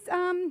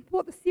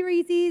what the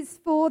series is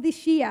for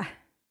this year?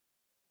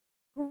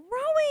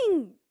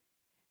 Growing.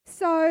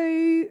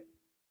 So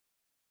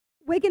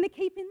we're going to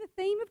keep in the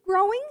theme of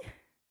growing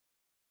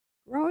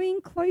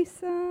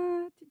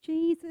closer to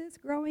Jesus,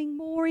 growing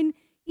more in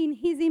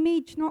his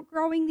image, not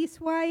growing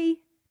this way.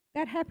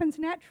 That happens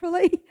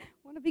naturally.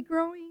 Want to be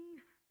growing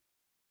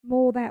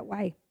more that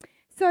way.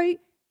 So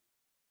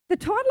the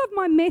title of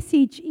my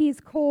message is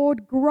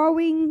called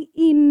Growing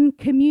in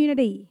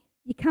Community.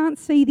 You can't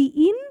see the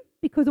 "in"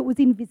 because it was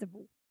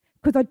invisible,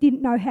 because I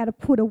didn't know how to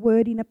put a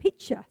word in a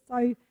picture.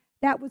 So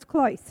that was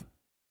close.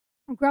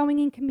 Growing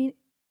in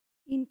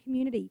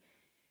community.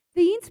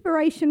 The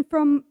inspiration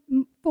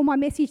for my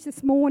message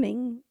this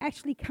morning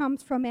actually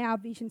comes from our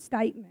vision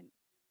statement,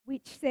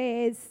 which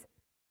says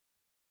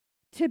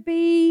to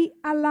be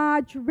a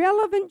large,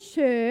 relevant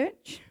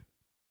church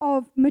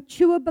of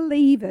mature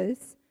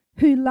believers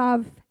who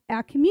love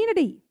our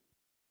community.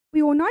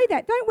 We all know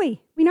that, don't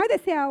we? We know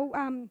that's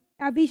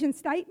our vision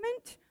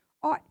statement.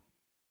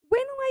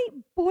 When I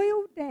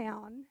boil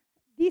down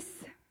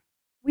this,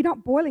 we're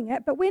not boiling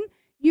it, but when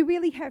you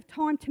really have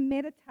time to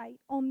meditate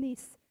on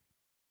this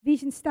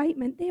vision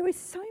statement, there is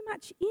so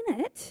much in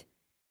it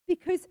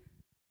because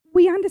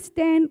we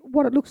understand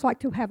what it looks like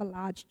to have a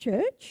large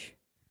church.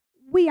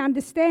 We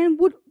understand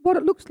what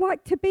it looks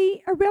like to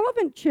be a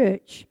relevant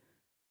church.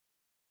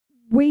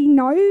 We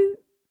know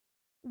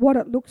what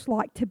it looks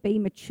like to be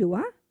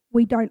mature.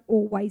 We don't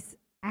always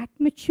act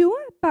mature,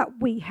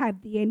 but we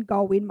have the end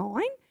goal in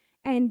mind,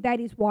 and that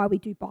is why we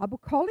do Bible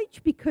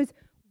college, because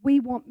we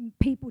want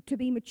people to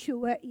be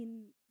mature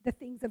in the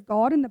things of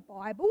God and the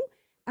Bible.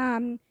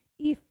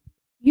 If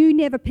you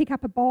never pick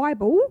up a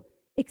Bible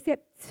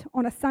except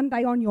on a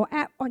Sunday on your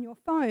app, on your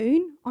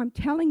phone, I'm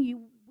telling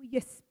you,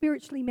 you're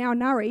spiritually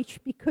malnourished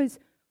because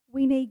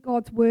we need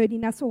God's word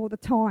in us all the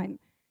time.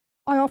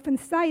 I often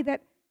say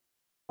that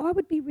I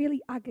would be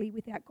really ugly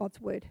without God's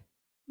word.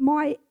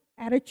 My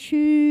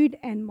attitude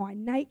and my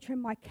nature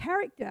and my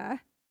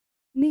character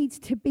needs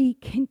to be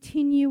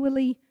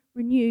continually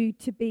renewed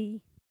to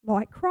be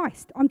like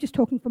Christ. I'm just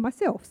talking for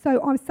myself.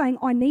 So I'm saying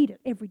I need it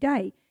every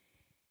day.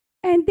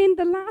 And then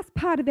the last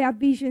part of our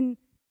vision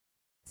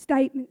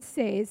statement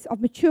says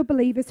of mature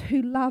believers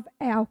who love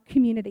our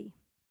community.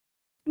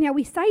 Now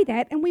we say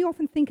that and we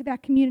often think of our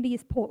community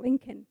as Port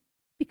Lincoln,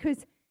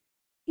 because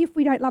if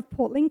we don't love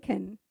Port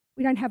Lincoln,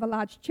 we don't have a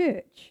large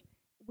church.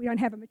 We don't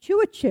have a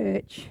mature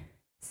church.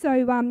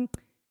 So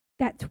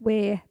that's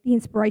where the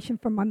inspiration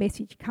from my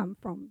message come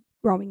from,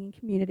 growing in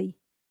community,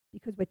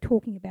 because we're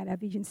talking about our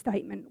vision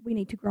statement. We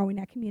need to grow in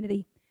our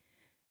community.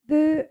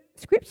 The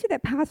scripture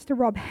that Pastor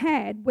Rob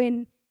had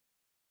when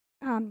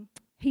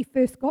he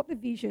first got the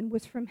vision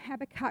was from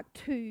Habakkuk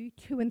 2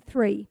 and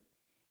 3.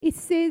 It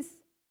says,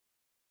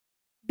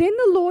 "Then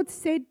the Lord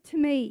said to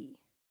me,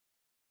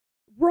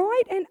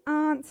 write an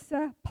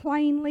answer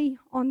plainly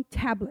on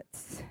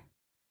tablets."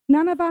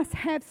 None of us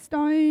have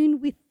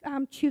stone with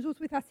chisels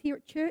with us here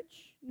at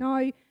church.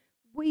 No,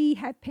 we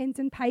have pens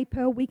and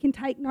paper. We can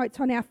take notes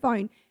on our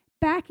phone.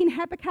 Back in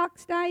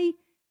Habakkuk's day,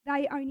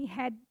 they only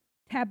had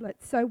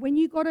tablets. So when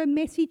you got a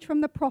message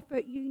from the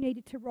prophet, you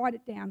needed to write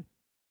it down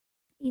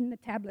in the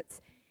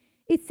tablets.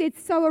 It said,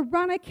 so a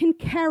runner can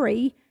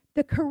carry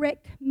the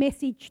correct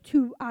message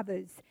to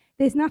others.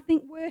 There's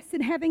nothing worse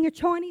than having a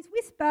Chinese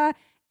whisper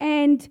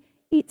and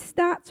it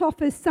starts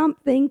off as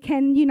something,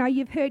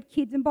 you've heard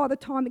kids, and by the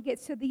time it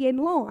gets to the end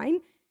line,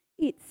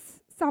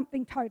 it's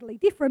something totally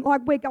different,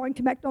 like we're going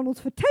to McDonald's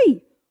for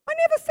tea. I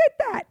never said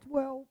that.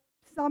 Well,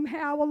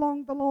 somehow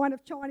along the line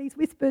of Chinese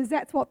whispers,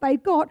 that's what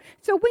they've got.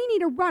 So we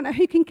need a runner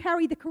who can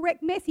carry the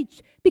correct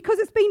message because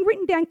it's been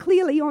written down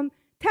clearly on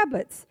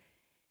tablets.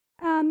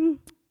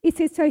 It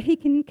says so he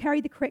can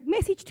carry the correct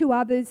message to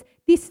others.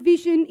 This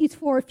vision is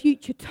for a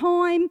future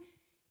time.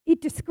 It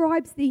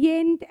describes the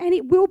end and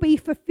it will be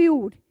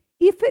fulfilled.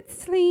 If it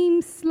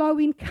seems slow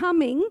in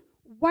coming,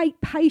 wait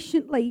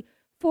patiently,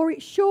 for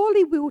it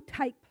surely will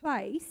take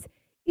place.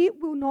 It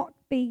will not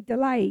be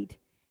delayed.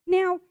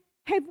 Now,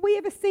 have we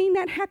ever seen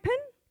that happen?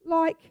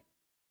 Like,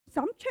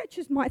 some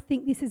churches might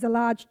think this is a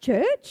large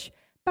church,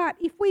 but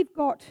if we've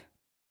got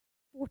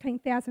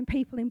 14,000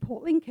 people in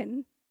Port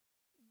Lincoln,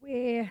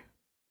 we're,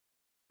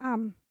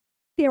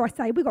 dare I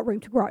say, we've got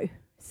room to grow.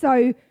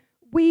 So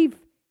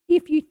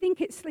if you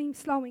think it seems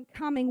slow in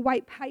coming,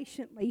 wait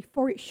patiently,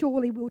 for it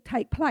surely will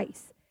take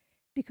place.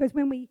 Because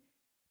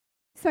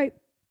so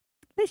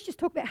let's just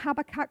talk about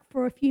Habakkuk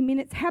for a few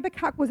minutes.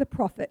 Habakkuk was a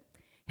prophet.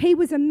 He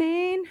was a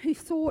man who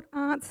sought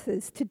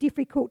answers to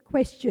difficult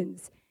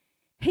questions.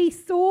 He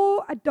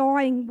saw a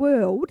dying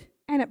world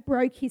and it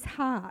broke his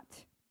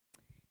heart.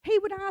 He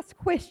would ask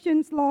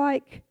questions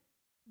like,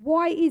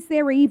 why is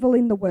there evil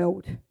in the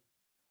world?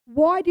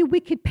 Why do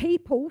wicked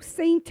people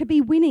seem to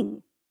be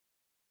winning?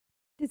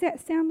 Does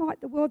that sound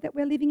like the world that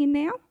we're living in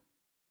now?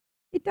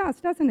 It does,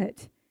 doesn't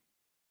it?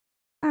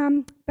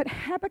 But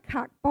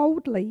Habakkuk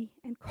boldly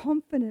and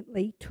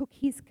confidently took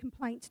his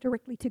complaints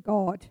directly to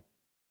God.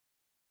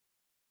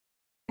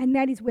 And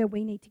that is where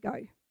we need to go.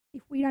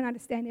 If we don't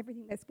understand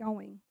everything that's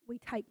going, we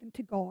take them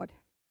to God,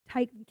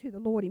 take them to the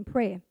Lord in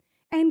prayer.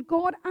 And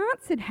God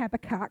answered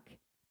Habakkuk,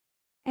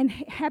 and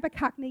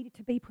Habakkuk needed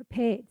to be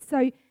prepared.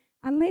 So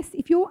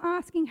if you're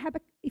asking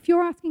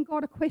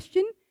God a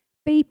question,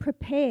 be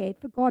prepared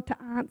for God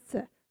to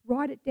answer.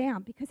 Write it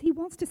down, because he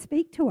wants to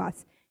speak to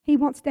us. He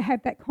wants to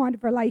have that kind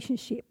of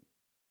relationship.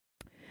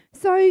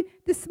 So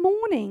this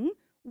morning,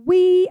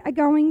 we are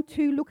going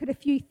to look at a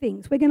few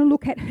things. We're going to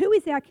look at who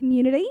is our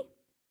community.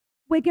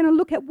 We're going to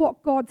look at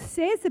what God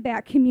says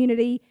about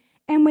community,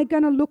 and we're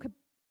going to look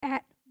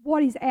at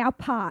what is our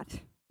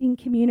part in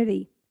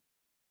community.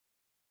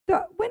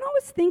 So when I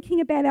was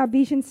thinking about our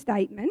vision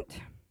statement,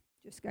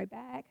 just go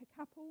back a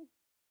couple.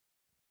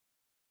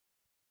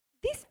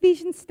 This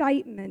vision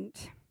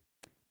statement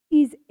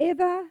is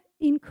ever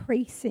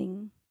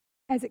increasing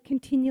as it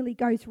continually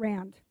goes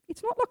round.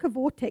 It's not like a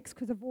vortex,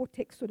 because a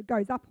vortex sort of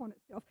goes up on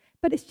itself,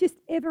 but it's just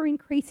ever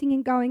increasing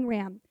and going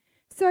round.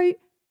 So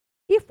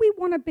if we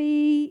want to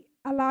be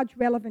a large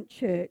relevant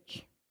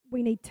church,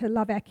 we need to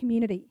love our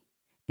community.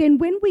 Then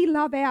when we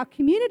love our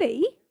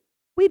community,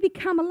 we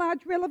become a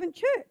large relevant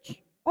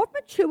church of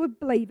mature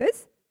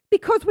believers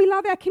because we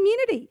love our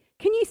community.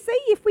 Can you see,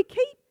 if we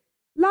keep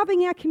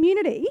loving our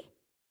community,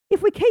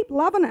 if we keep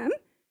loving them,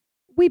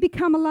 we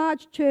become a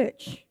large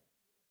church.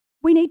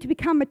 We need to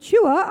become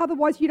mature,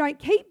 otherwise you don't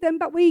keep them,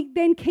 but we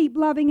then keep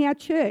loving our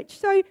church.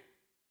 So I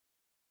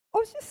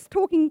was just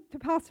talking to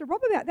Pastor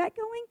Rob about that,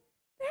 going,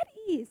 that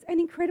is an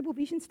incredible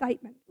vision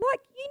statement.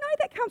 Like, you know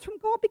that comes from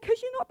God,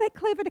 because you're not that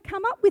clever to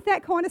come up with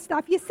that kind of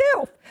stuff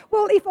yourself.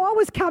 Well, if I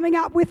was coming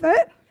up with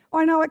it,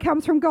 I know it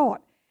comes from God.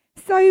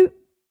 So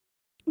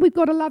we've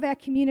got to love our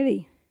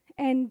community,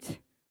 and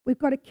we've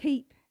got to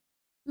keep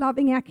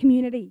loving our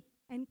community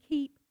and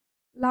keep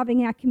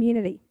loving our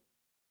community.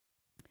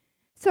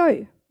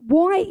 So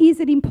why is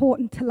it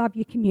important to love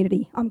your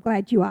community? I'm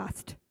glad you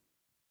asked.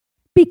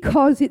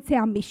 Because it's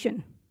our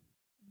mission.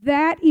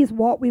 That is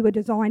what we were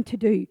designed to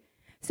do.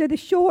 So the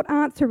short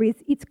answer is,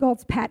 it's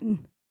God's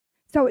pattern.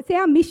 So it's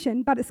our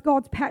mission, but it's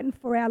God's pattern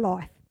for our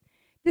life.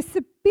 The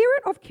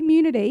spirit of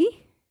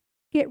community,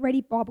 get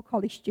ready, Bible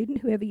college student,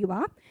 whoever you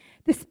are.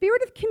 The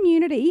spirit of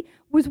community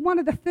was one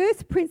of the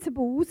first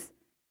principles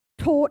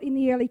taught in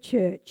the early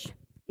church.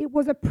 It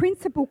was a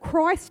principle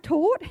Christ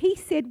taught. He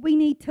said we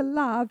need to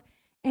love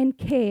and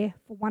care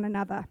for one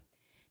another.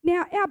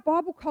 Now, our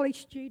Bible college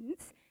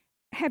students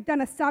have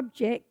done a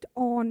subject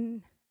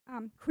on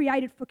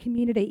created for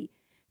community.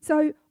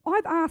 So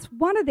I've asked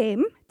one of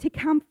them to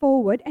come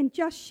forward and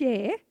just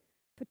share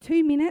for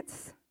 2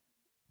 minutes,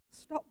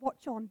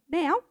 stopwatch on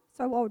now,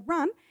 so I would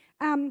run,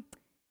 and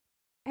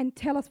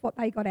tell us what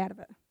they got out of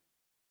it.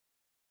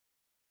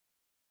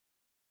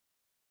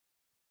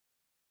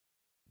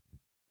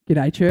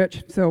 G'day,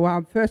 church.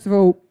 So first of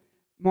all,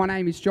 my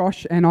name is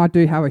Josh, and I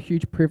do have a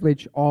huge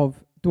privilege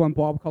of doing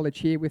Bible college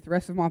here with the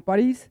rest of my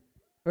buddies.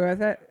 All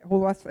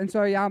of us. And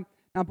so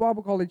our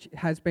Bible college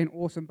has been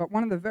awesome, but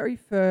one of the very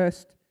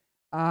first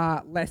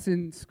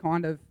lessons,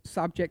 kind of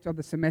subject of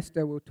the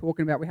semester we were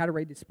talking about, we had to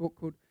read this book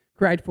called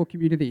Created for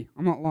Community.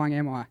 I'm not lying,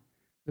 am I?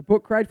 The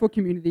book Created for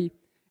Community.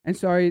 And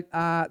so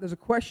there's a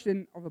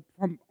question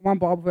from one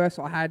Bible verse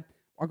I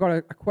got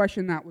a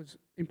question that was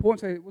important.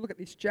 So we'll look at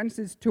this.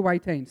 Genesis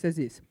 2:18 says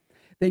this.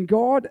 Then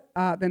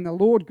the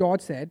Lord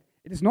God said,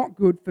 "It is not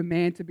good for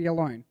man to be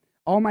alone.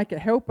 I'll make a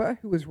helper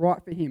who is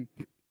right for him."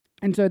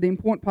 And so the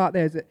important part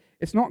there is that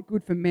it's not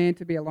good for man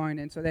to be alone.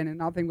 And so then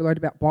another thing we learned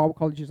about Bible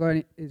college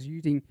is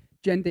using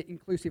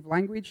gender-inclusive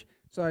language.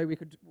 So we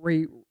could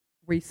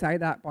re-say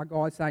that by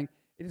God saying,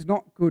 it is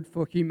not good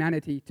for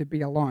humanity to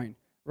be alone,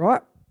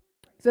 right?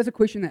 So there's a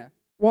question there.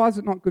 Why is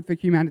it not good for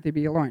humanity to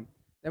be alone?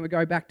 Then we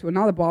go back to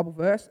another Bible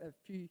verse,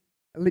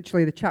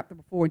 literally the chapter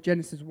before in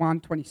Genesis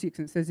 1:26,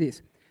 and it says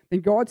this.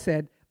 Then God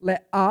said,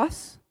 let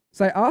us,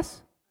 say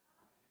us,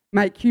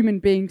 make human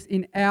beings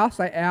in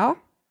our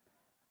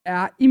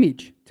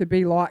image to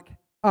be like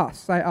us,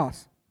 say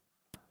us.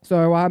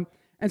 So,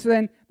 and so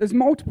then there's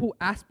multiple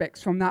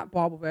aspects from that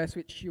Bible verse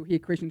which you'll hear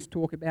Christians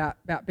talk about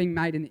being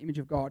made in the image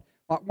of God.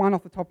 Like one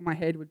off the top of my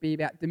head would be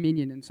about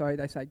dominion, and so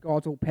they say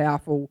God's all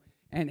powerful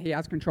and he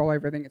has control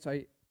over everything, and so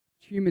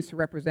humans to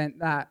represent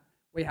that,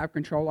 we have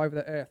control over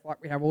the earth,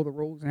 like we have all the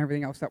rules and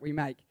everything else that we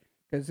make,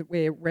 because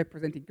we're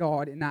representing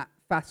God in that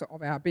facet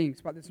of our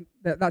beings. But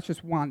that's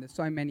just one. There's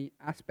so many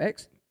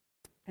aspects.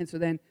 And so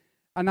then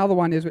another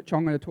one is, which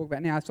I'm going to talk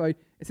about now. So it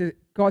says,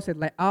 God said,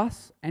 let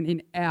us, and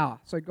in our.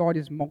 So God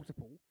is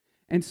multiple.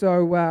 And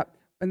so,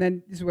 and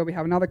then this is where we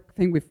have another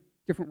thing with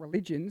different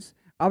religions.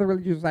 Other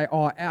religions will say,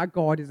 oh, our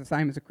God is the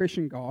same as a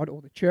Christian God or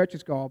the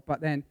church's God.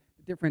 But then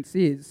the difference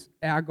is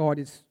our God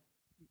is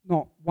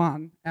not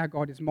one. Our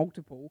God is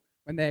multiple,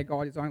 when their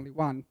God is only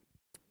one.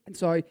 And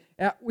so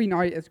we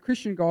know as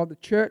Christian God, the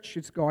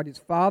church's God is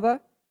Father,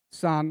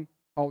 Son,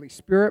 Holy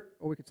Spirit,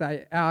 or we could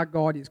say our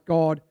God is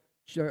God,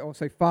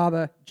 also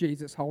Father,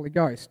 Jesus, Holy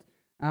Ghost,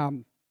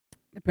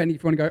 depending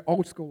if you want to go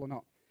old school or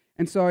not.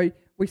 And so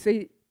we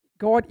see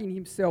God in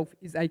himself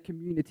is a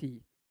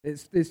community.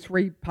 There's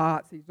three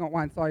parts, he's not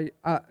one. So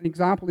an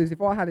example is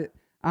if I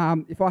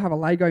have a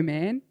Lego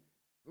man,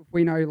 if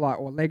we know, like,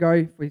 or Lego,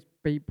 if we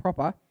be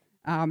proper,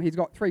 He's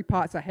got three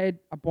parts: a head,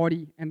 a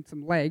body, and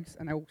some legs,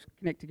 and they all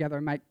connect together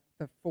and make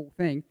the full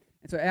thing.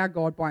 And so our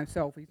God by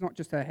himself, he's not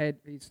just a head,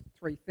 he's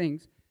three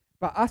things.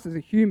 But us as a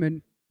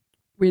human,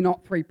 we're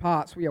not three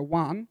parts, we are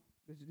one.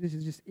 This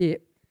is just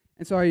it.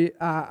 And so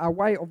a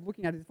way of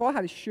looking at it, if I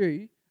had a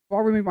shoe, if I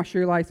removed my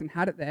shoelace and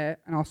had it there,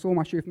 and I saw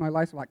my shoe with no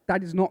lace, I'm like,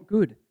 that is not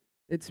good.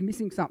 It's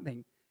missing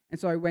something. And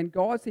so when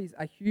God sees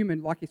a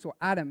human like he saw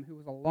Adam, who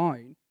was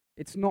alone,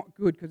 it's not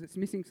good because it's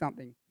missing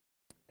something.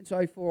 And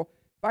so for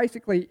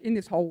basically in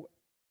this whole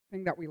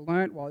thing that we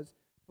learnt was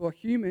for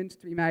humans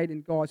to be made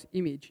in God's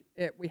image,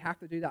 we have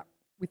to do that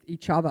with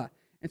each other.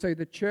 And so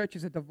the church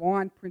is a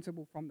divine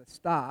principle from the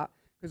start,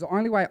 because the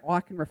only way I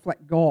can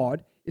reflect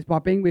God is by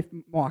being with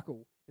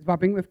Michael, is by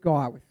being with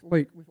Guy, with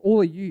Luke, with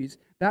all of yous.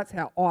 That's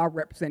how I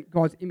represent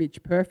God's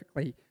image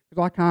perfectly,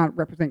 because I can't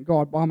represent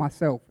God by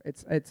myself.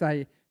 It's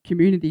a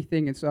community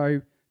thing, and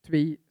so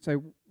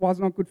why is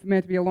it not good for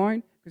man to be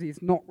alone? Because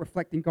he's not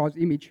reflecting God's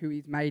image, who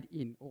he's made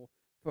in,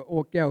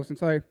 or girls. And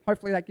so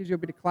hopefully that gives you a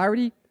bit of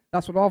clarity.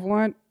 That's what I've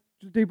learned.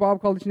 Just do Bible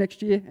college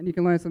next year, and you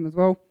can learn some as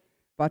well.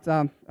 But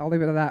I'll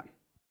leave it at that.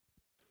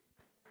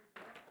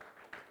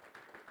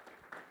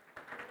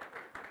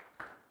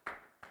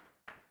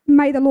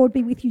 May the Lord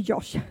be with you,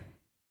 Josh.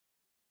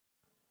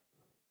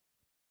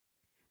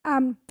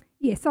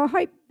 So I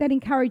hope that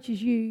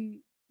encourages you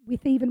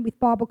even with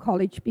Bible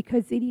college,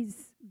 because it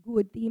is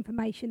good, the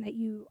information that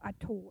you are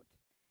taught.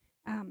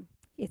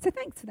 So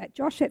thanks for that,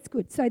 Josh. That's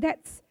good. So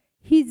that's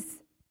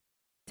his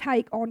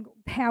take on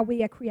how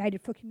we are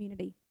created for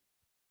community.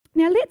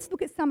 Now let's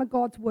look at some of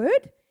God's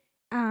word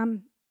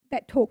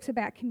that talks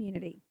about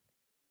community.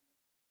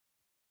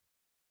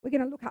 We're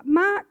going to look up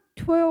Mark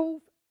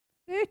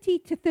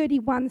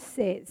 12:30-31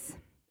 says,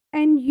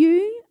 "And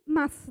you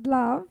must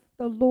love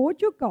the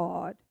Lord your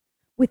God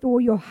with all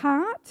your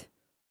heart,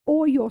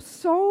 all your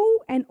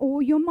soul, and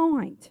all your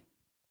mind,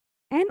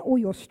 and all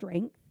your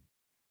strength.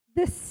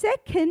 The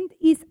second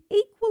is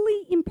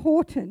equally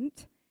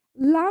important: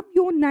 love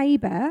your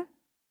neighbour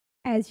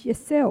as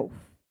yourself.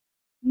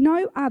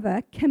 No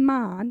other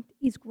command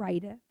is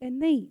greater than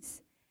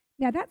these."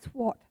 Now that's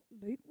what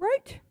Luke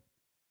wrote.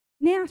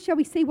 Now shall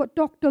we see what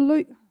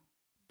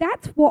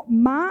that's what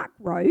Mark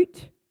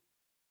wrote.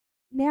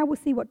 Now we'll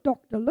see what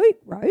Dr. Luke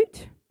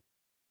wrote.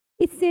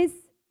 It says,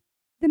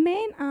 "The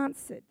man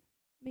answered,"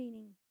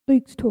 meaning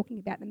Luke's talking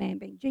about the man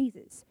being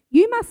Jesus,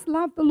 "You must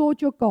love the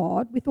Lord your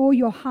God with all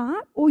your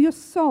heart, all your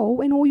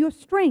soul, and all your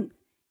strength,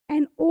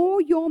 and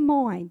all your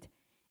mind,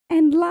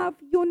 and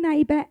love your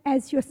neighbour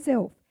as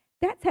yourself."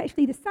 That's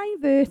actually the same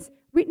verse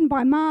written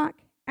by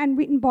Mark and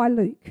written by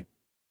Luke.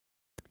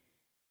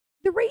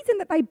 The reason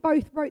that they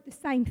both wrote the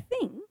same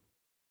thing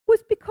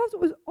was because it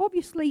was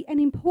obviously an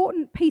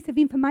important piece of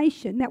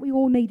information that we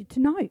all needed to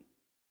know.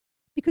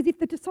 Because if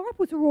the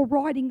disciples are all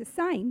writing the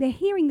same, they're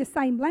hearing the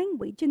same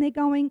language and they're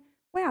going,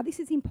 wow, this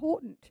is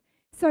important.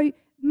 So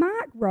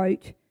Mark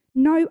wrote,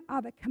 "No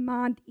other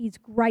command is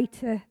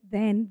greater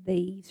than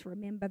these."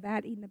 Remember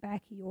that in the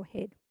back of your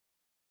head.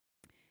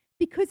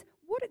 Because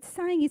what it's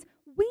saying is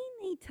we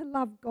need to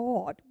love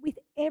God with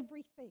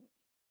everything,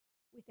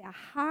 with our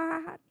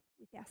heart,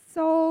 with our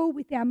soul,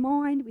 with our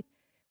mind, with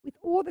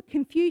all the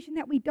confusion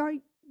that we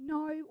don't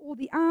know, all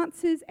the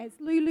answers, as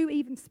Lulu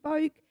even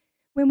spoke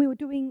when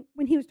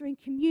he was doing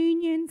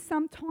communion.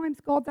 Sometimes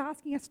God's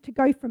asking us to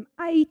go from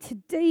A to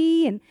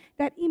D, and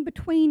that in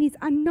between is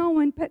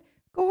unknown, but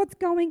God's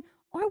going,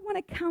 I want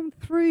to come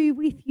through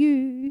with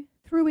you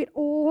through it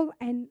all,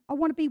 and I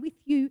want to be with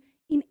you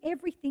in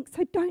everything,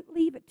 so don't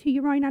leave it to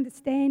your own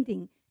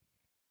understanding.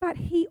 But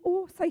he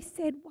also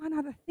said one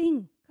other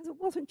thing, because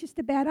it wasn't just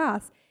about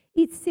us.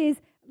 It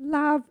says,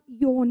 love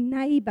your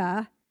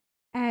neighbour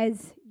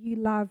as you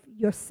love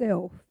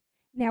yourself.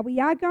 Now, we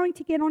are going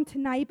to get on to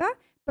neighbour,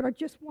 but I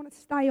just want to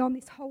stay on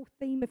this whole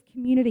theme of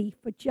community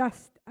for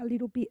just a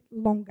little bit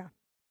longer.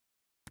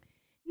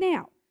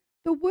 Now,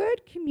 the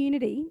word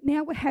community,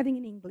 now we're having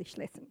an English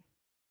lesson.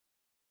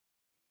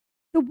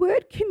 The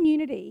word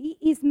community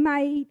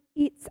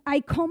it's a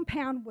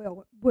compound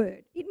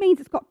word. It means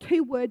it's got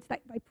two words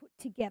that they put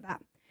together.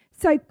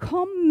 So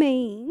com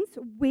means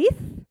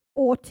with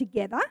or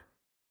together.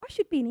 I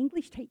should be an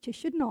English teacher,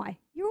 shouldn't I?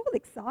 You're all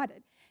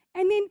excited.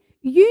 And then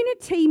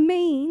unity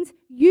means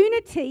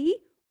unity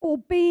or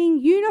being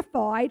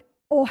unified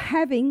or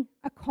having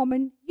a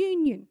common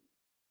union.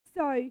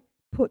 So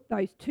put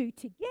those two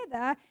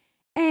together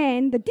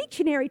and the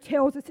dictionary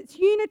tells us it's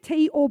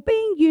unity or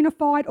being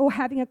unified or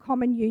having a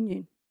common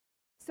union.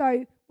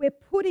 So we're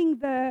putting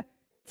the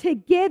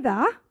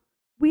together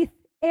with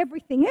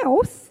everything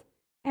else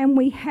and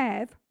we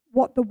have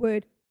what the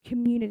word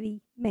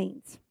community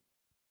means.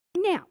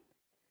 Now,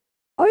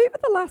 over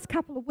the last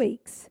couple of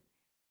weeks,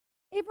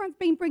 everyone's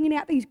been bringing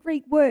out these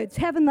Greek words,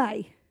 haven't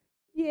they?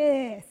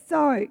 Yeah,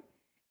 so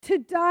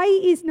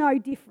today is no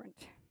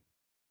different.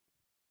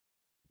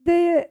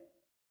 The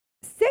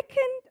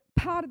second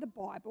part of the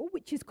Bible,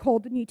 which is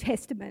called the New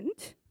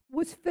Testament,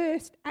 was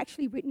first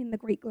actually written in the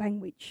Greek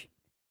language.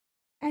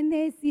 And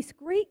there's this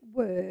Greek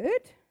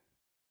word,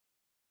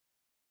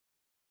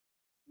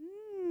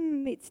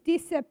 It's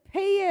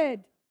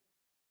disappeared.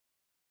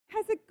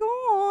 Has it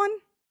gone?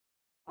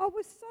 I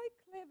was so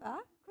clever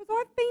because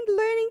I've been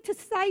learning to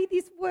say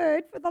this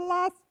word for the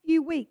last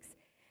few weeks.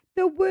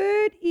 The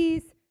word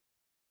is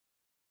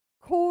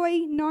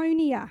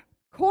koinonia.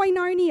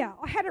 Koinonia.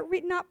 I had it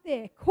written up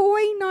there.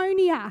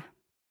 Koinonia.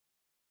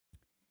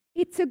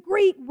 It's a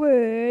Greek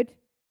word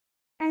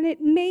and it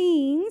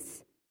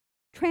means,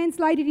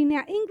 translated in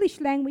our English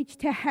language,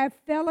 to have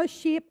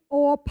fellowship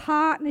or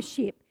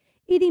partnership.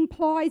 It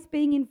implies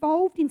being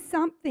involved in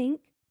something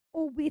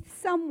or with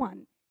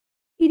someone.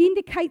 It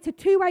indicates a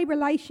two-way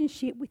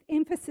relationship with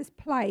emphasis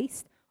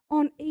placed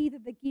on either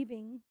the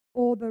giving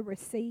or the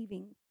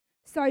receiving.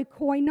 So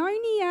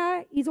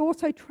koinonia is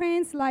also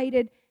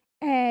translated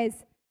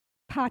as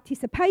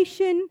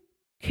participation,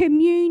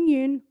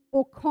 communion,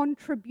 or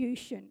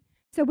contribution.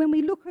 So when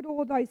we look at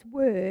all those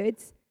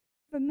words,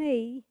 for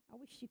me, I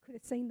wish you could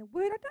have seen the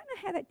word. I don't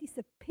know how that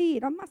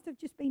disappeared. I must have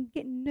just been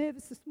getting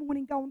nervous this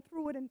morning going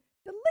through it and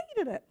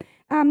deleted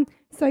it.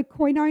 So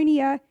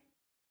koinonia,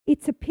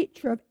 it's a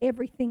picture of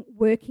everything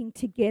working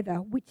together,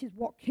 which is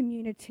what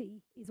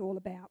community is all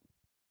about.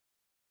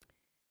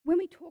 When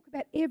we talk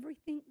about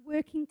everything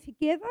working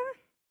together,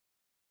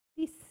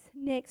 this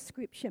next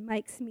scripture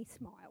makes me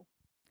smile.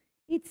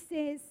 It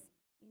says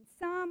in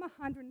Psalm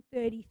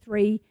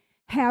 133,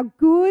 how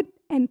good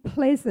and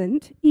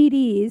pleasant it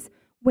is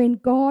when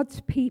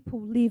God's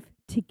people live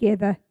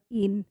together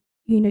in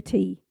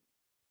unity.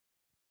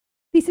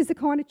 This is the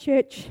kind of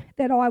church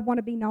that I want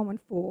to be known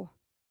for.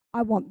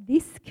 I want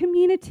this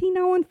community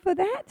known for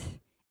that,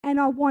 and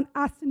I want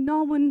us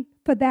known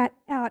for that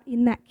out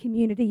in that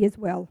community as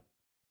well.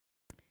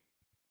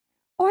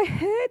 I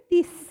heard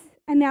this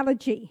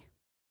analogy.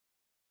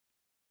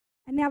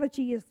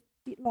 Analogy is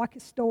a bit like a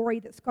story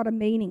that's got a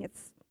meaning.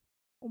 It's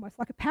almost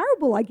like a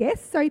parable, I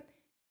guess. So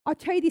I'll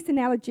tell you this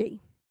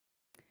analogy.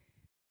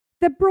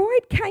 The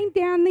bride came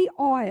down the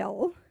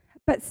aisle,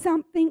 but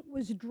something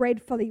was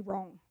dreadfully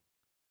wrong.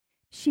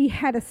 She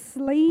had a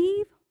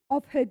sleeve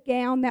of her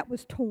gown that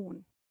was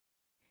torn.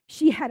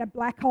 She had a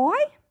black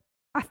eye,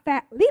 a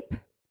fat lip.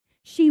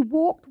 She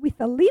walked with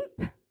a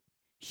limp.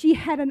 She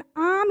had an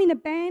arm in a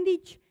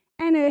bandage,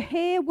 and her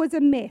hair was a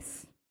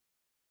mess.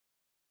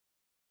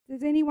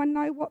 Does anyone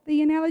know what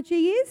the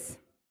analogy is?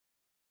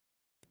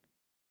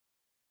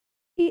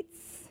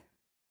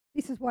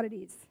 This is what it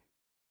is.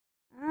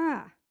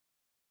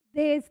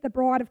 There's the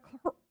bride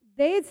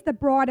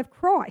of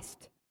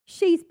Christ.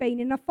 She's been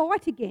in a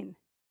fight again.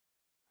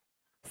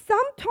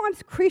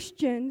 Sometimes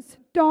Christians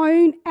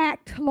don't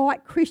act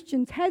like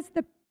Christians. Has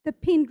the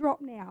pin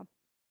dropped now?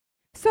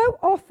 So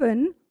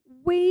often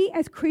we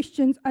as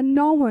Christians are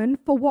known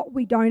for what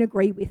we don't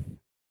agree with.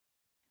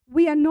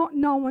 We are not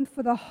known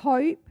for the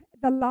hope,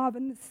 the love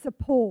and the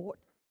support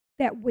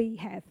that we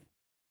have.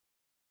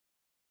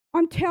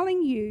 I'm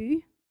telling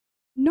you,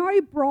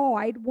 no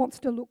bride wants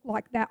to look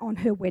like that on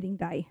her wedding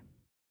day.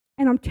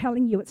 And I'm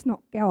telling you, it's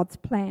not God's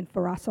plan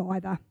for us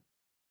either.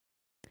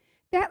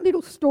 That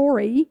little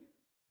story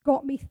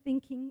got me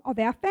thinking of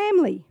our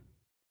family.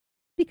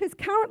 Because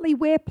currently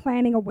we're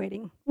planning a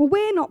wedding. Well,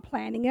 we're not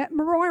planning it.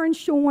 Mariah and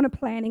Sean are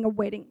planning a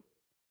wedding.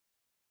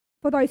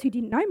 For those who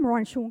didn't know, Mariah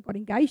and Sean got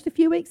engaged a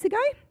few weeks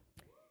ago.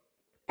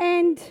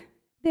 And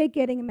they're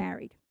getting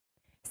married.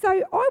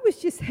 So I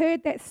just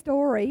heard that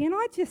story and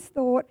I just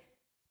thought,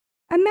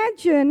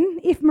 imagine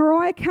if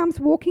Mariah comes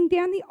walking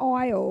down the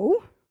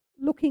aisle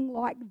looking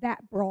like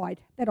that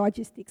bride that I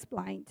just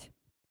explained.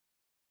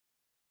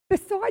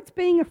 Besides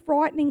being a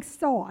frightening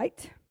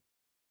sight,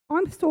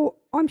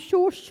 I'm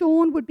sure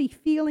Sean would be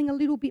feeling a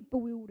little bit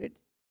bewildered.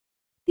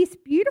 This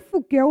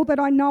beautiful girl that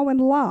I know and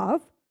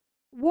love,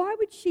 why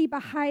would she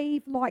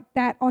behave like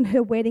that on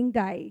her wedding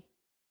day?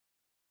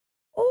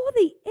 All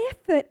the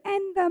effort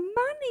and the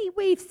money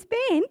we've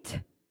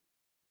spent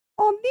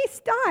on this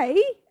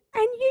day,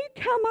 and you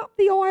come up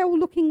the aisle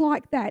looking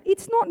like that.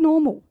 It's not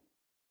normal,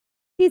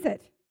 is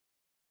it?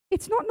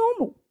 It's not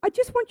normal. I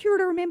just want you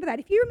to remember that.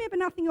 If you remember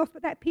nothing else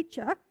but that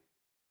picture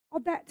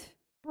of that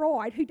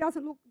bride who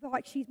doesn't look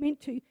like she's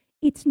meant to,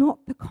 it's not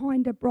the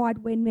kind of bride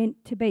we're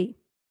meant to be.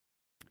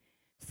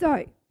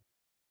 So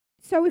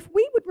if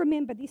we would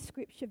remember this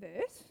scripture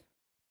verse,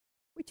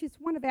 which is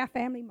one of our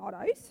family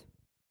mottos,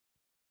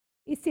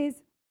 it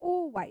says,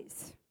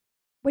 always.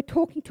 We're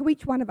talking to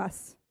each one of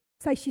us.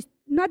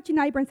 Nudge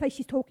your neighbour and say,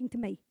 she's talking to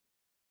me.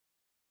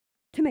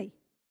 To me.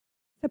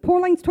 So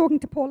Pauline's talking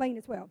to Pauline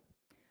as well.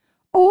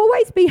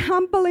 Always be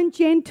humble and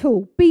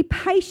gentle. Be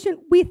patient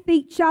with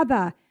each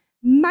other,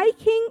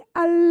 making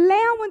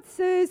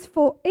allowances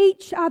for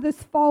each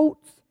other's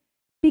faults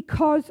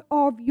because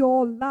of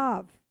your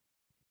love.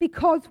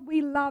 Because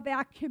we love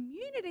our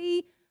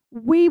community,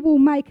 we will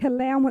make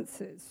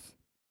allowances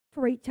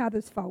for each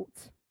other's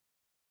faults.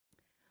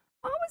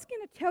 I was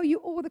going to tell you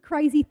all the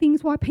crazy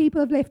things why people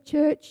have left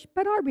church,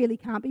 but I really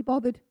can't be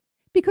bothered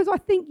because I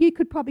think you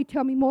could probably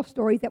tell me more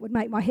stories that would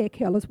make my hair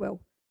curl as well.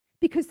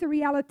 Because the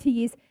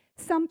reality is,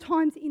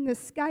 sometimes in the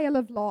scale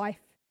of life,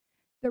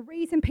 the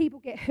reason people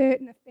get hurt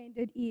and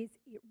offended is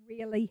it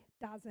really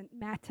doesn't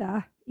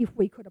matter if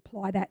we could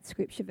apply that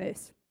scripture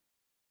verse.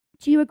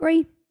 Do you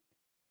agree?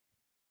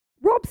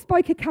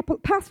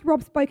 Pastor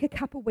Rob spoke a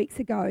couple of weeks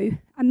ago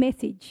a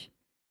message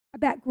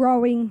about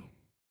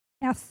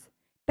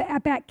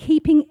about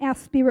keeping our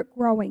spirit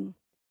growing.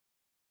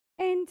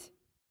 And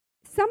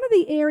some of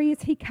the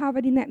areas he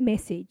covered in that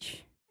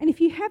message, and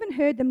if you haven't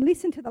heard them,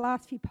 listen to the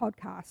last few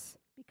podcasts,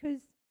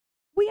 because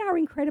we are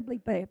incredibly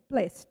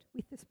blessed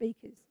with the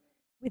speakers,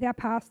 with our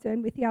pastor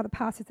and with the other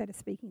pastors that are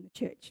speaking in the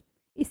church.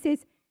 It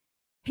says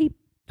he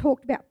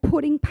talked about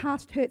putting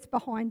past hurts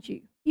behind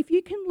you. If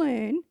you can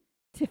learn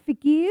to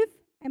forgive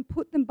and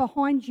put them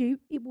behind you,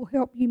 it will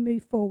help you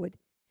move forward.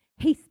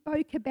 He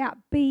spoke about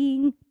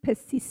being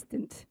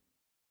persistent.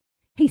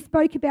 He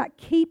spoke about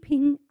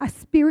keeping a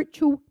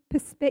spiritual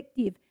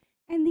perspective.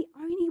 And the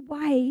only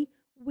way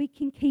we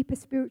can keep a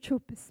spiritual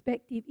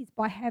perspective is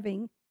by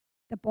having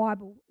the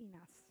Bible in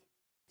us,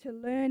 to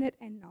learn it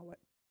and know it.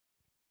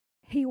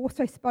 He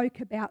also spoke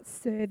about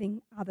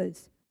serving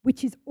others,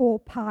 which is all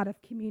part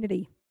of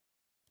community.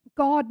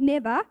 God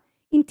never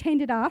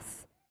intended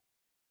us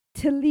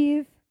to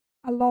live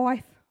a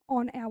life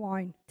on our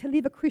own, to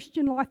live a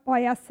Christian life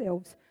by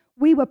ourselves.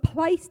 We were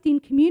placed in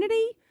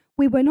community.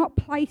 We were not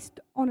placed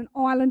on an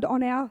island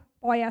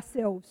by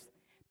ourselves.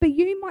 But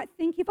you might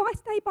think, if I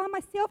stay by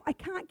myself, I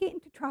can't get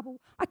into trouble.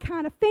 I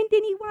can't offend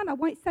anyone. I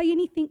won't say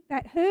anything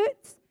that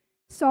hurts.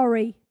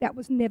 Sorry, that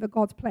was never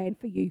God's plan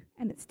for you,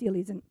 and it still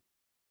isn't.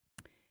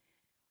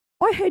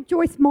 I heard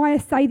Joyce Meyer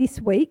say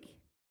this week,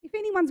 if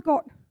anyone's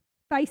got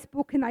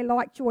Facebook and they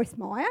like Joyce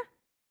Meyer,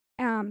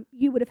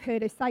 you would have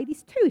heard her say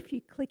this too if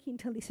you click in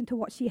to listen to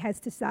what she has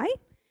to say.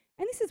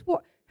 And this is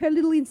what her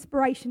little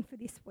inspiration for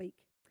this week.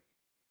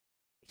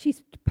 She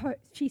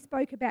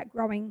spoke about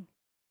growing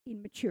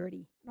in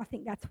maturity. And I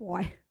think that's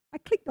why I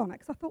clicked on it,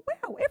 because I thought,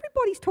 wow,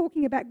 everybody's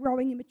talking about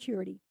growing in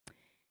maturity.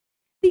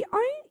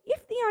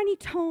 If the only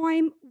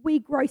time we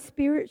grow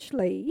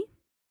spiritually,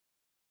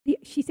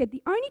 she said,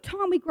 the only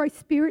time we grow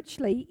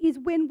spiritually is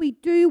when we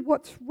do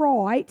what's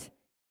right,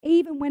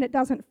 even when it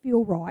doesn't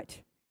feel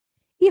right.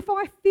 If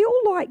I feel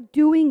like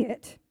doing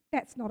it,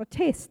 that's not a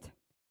test.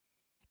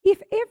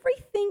 If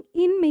everything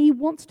in me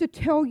wants to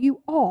tell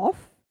you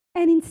off,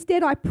 and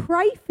instead I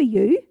pray for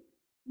you,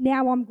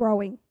 now I'm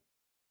growing.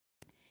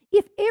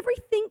 If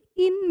everything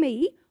in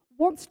me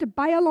wants to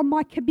bail on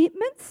my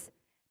commitments,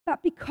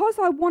 but because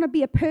I want to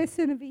be a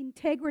person of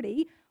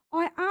integrity,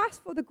 I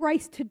ask for the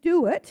grace to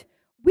do it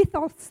with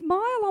a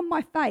smile on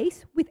my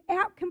face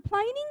without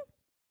complaining,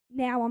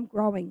 now I'm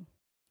growing.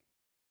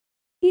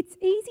 It's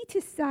easy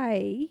to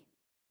say,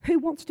 who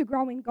wants to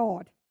grow in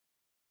God?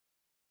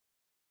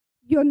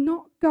 You're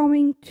not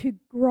going to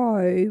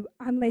grow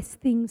unless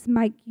things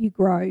make you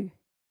grow.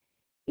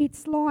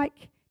 It's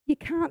like you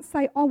can't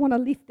say, I want to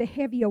lift a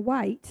heavier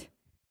weight,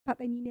 but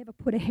then you never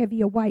put a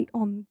heavier weight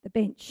on the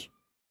bench.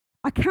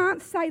 I can't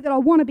say that I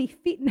want to be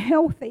fit and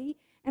healthy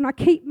and I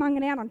keep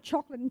munging out on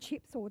chocolate and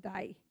chips all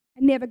day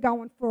and never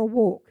going for a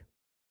walk.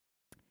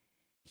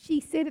 She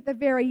said at the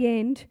very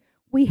end,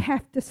 we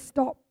have to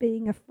stop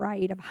being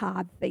afraid of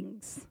hard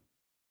things,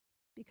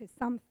 because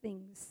some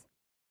things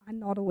are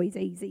not always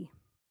easy.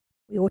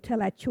 We all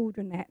tell our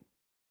children that.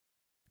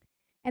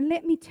 And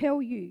let me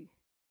tell you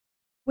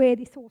where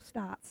this all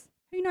starts.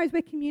 Who knows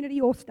where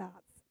community all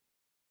starts?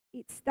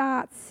 It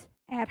starts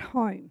at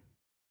home.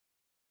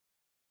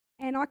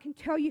 And I can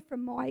tell you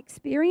from my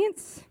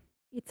experience,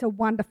 it's a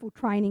wonderful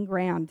training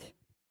ground.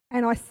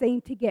 And I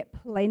seem to get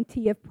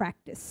plenty of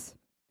practice.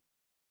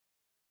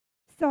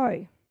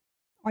 So,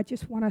 I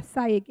just want to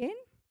say again,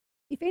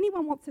 if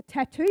anyone wants a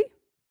tattoo,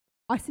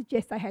 I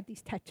suggest they have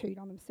this tattooed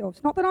on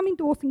themselves. Not that I'm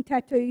endorsing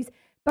tattoos,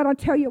 but I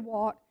tell you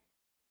what,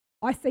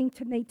 I seem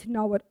to need to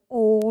know it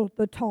all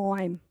the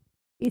time.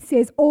 It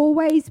says,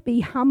 always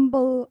be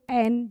humble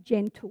and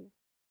gentle.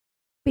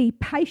 Be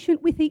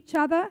patient with each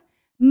other,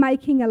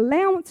 making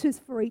allowances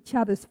for each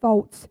other's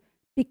faults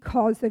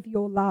because of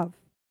your love.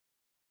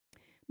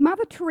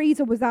 Mother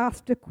Teresa was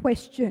asked a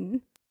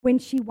question when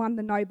she won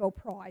the Nobel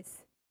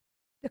Prize.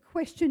 The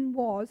question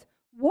was,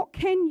 what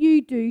can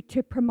you do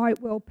to promote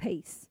world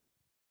peace?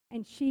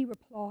 And she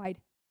replied,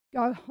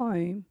 go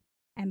home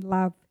and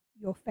love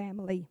your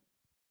family.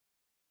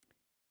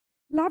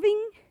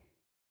 Loving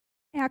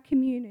our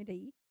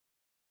community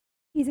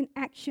is an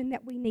action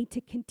that we need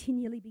to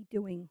continually be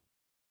doing.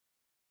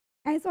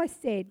 As I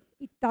said,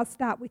 it does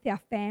start with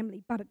our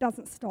family, but it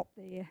doesn't stop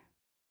there.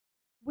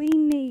 We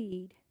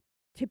need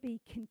to be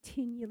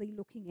continually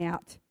looking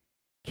out,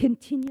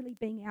 continually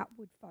being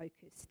outward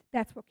focused.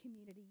 That's what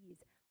community is.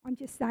 I'm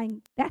just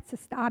saying that's a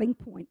starting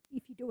point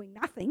if you're doing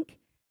nothing,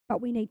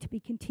 but we need to be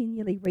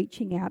continually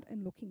reaching out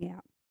and looking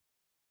out.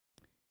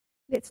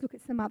 Let's look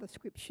at some other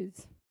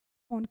scriptures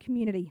on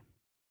community.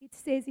 It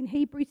says in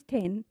Hebrews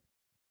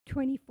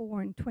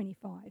 10:24 and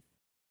 25,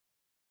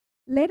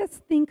 let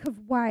us think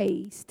of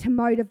ways to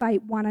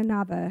motivate one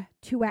another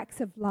to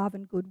acts of love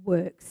and good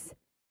works.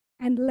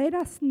 And let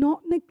us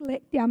not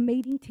neglect our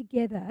meeting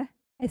together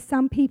as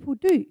some people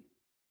do,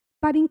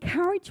 but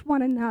encourage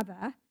one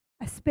another,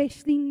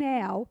 especially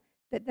now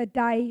that the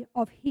day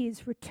of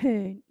his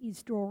return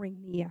is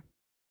drawing near.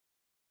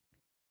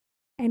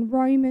 And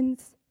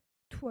Romans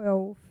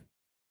 12,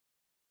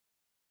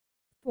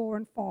 4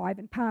 and 5,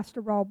 and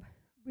Pastor Rob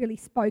really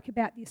spoke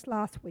about this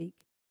last week.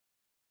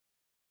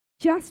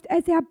 Just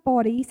as our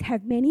bodies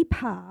have many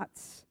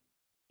parts,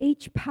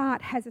 each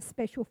part has a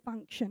special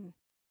function.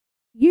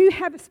 You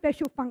have a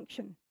special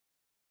function.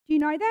 Do you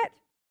know that?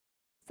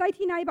 Say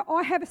to your neighbour,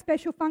 I have a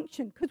special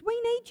function, because we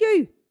need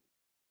you.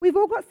 We've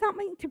all got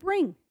something to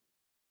bring.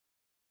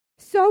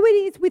 So it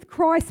is with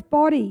Christ's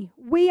body.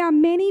 We are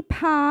many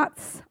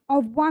parts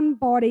of one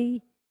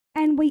body,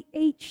 and we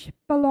each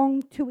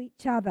belong to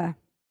each other.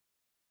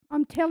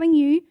 I'm telling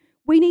you,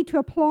 we need to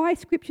apply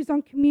scriptures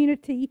on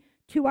community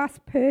to us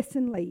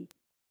personally,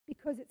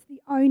 because it's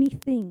the only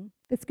thing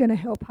that's going to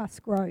help us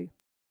grow.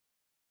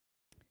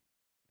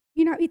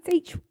 You know,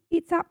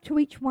 it's up to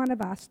each one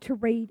of us to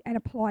read and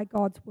apply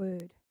God's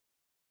word.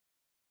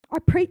 I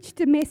preached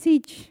a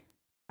message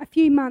a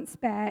few months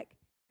back,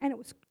 and it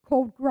was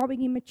called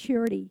Growing in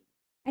Maturity.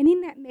 And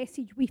in that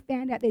message, we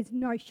found out there's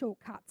no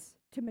shortcuts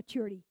to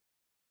maturity.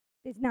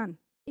 There's none,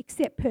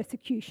 except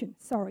persecution.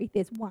 Sorry,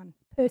 there's one,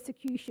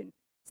 persecution.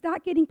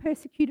 Start getting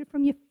persecuted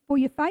for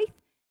your faith,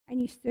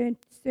 and you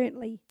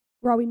certainly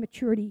grow in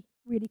maturity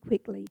really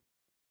quickly.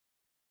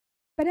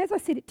 But as I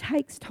said, it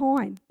takes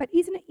time. But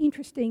isn't it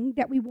interesting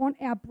that we want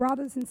our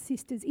brothers and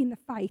sisters in the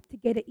faith to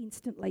get it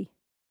instantly?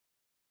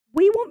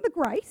 We want the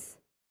grace.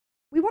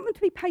 We want them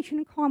to be patient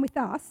and kind with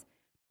us.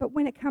 But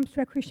when it comes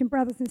to our Christian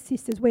brothers and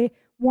sisters, we're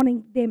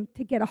wanting them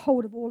to get a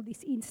hold of all of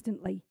this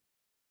instantly.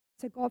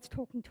 So God's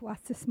talking to us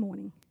this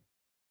morning.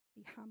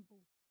 Be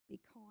humble,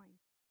 be kind,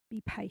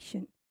 be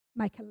patient,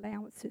 make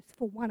allowances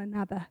for one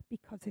another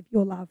because of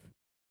your love.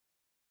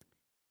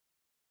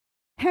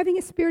 Having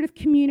a spirit of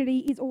community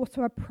is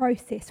also a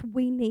process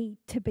we need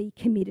to be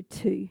committed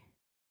to.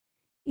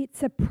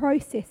 It's a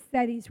process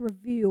that is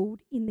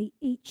revealed in the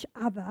each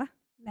other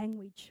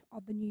language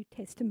of the New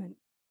Testament,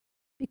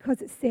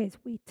 because it says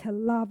we're to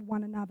love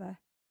one another,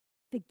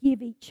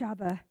 forgive each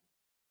other,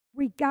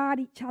 regard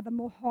each other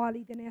more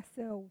highly than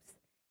ourselves,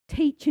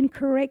 teach and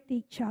correct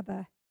each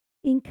other,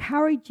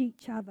 encourage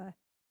each other,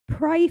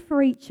 pray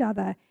for each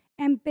other,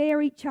 and bear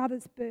each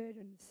other's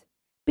burdens.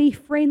 Be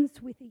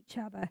friends with each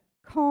other,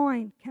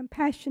 kind,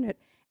 compassionate,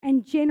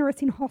 and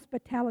generous in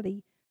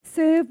hospitality.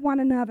 Serve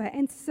one another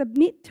and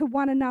submit to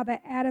one another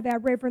out of our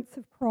reverence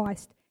of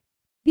Christ.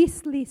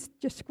 This list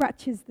just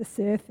scratches the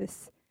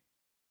surface,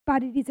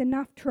 but it is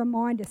enough to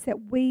remind us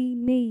that we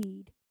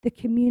need the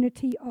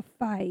community of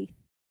faith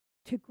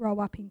to grow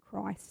up in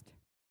Christ.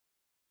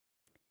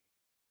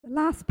 The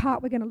last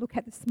part we're going to look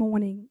at this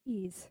morning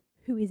is,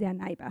 who is our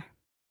neighbour?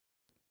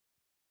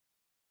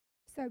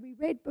 So we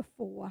read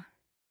before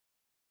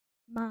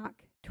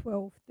Mark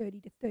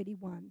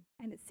 12:30-31,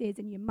 and it says,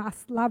 and you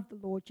must love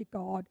the Lord your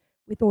God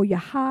with all your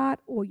heart,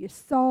 all your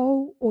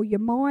soul, all your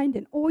mind,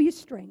 and all your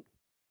strength.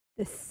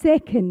 The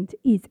second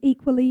is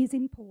equally as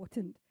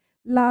important.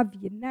 Love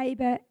your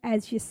neighbour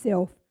as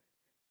yourself.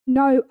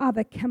 No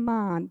other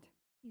command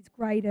is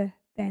greater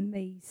than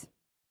these.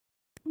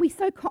 We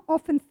so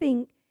often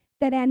think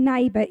that our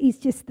neighbour is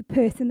just the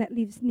person that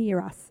lives near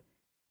us.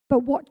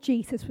 But what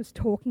Jesus was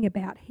talking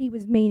about, he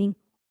was meaning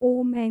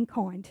all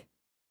mankind,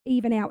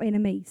 even our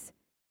enemies.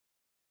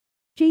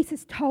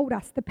 Jesus told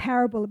us the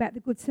parable about the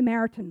Good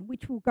Samaritan,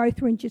 which we'll go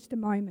through in just a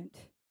moment.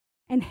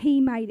 And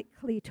he made it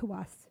clear to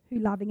us who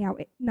loving our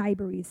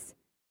neighbour is.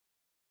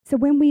 So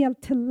when we are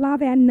to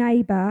love our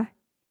neighbour,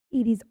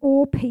 it is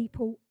all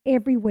people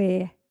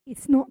everywhere.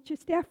 It's not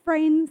just our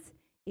friends,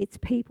 it's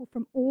people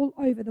from all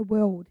over the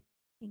world,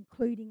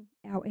 including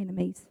our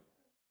enemies.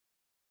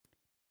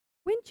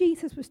 When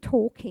Jesus was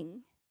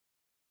talking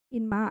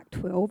in Mark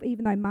 12,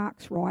 even though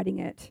Mark's writing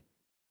it,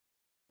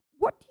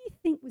 what do you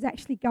think was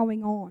actually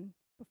going on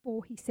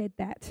before he said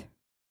that? Do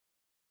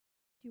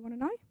you want to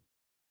know?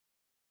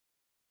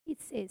 It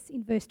says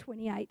in verse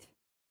 28.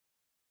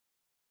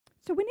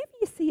 So whenever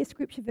you see a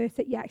scripture verse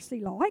that you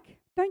actually like,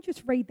 don't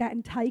just read that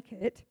and take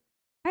it.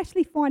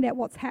 Actually find out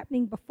what's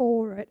happening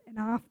before it and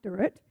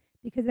after it,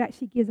 because it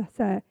actually gives us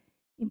an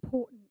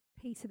important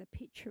piece of the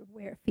picture of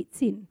where it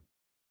fits in.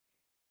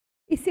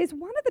 It says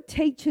one of the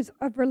teachers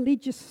of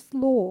religious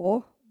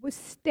law was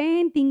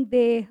standing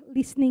there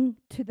listening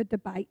to the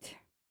debate.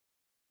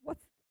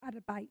 What's a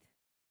debate?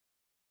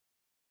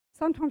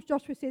 Sometimes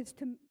Joshua says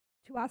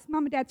to us,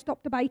 Mum and Dad,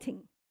 stop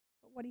debating.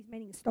 But what he's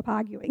meaning is stop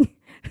arguing.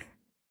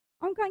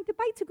 I'm going,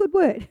 debate's a good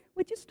word.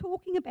 We're just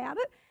talking about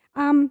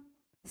it.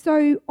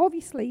 So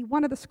obviously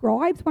one of the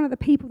scribes, one of the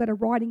people that are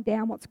writing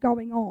down what's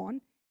going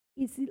on,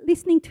 is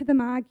listening to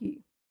them argue.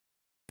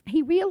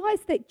 He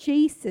realised that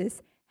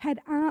Jesus had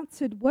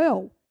answered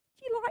well.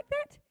 Do you like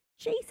that?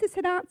 Jesus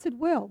had answered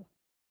well.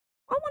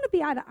 I want to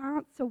be able to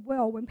answer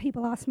well when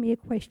people ask me a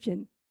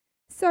question.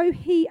 So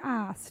he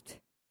asked,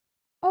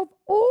 of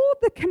all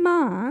the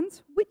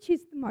commands, which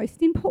is the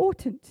most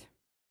important?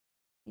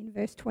 In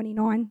verse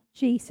 29,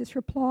 Jesus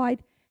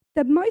replied,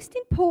 the most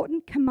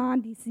important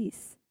command is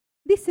this.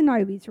 Listen,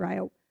 O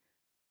Israel,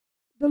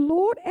 the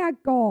Lord our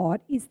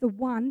God is the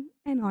one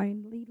and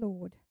only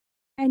Lord,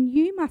 and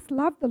you must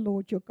love the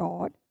Lord your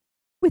God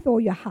with all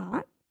your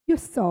heart, your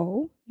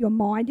soul, your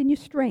mind, and your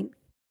strength.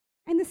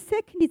 And the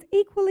second is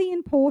equally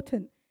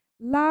important.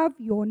 Love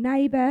your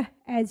neighbour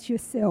as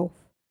yourself.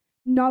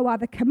 No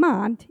other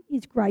command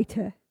is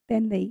greater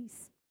than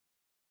these.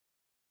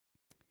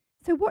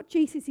 So what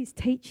Jesus is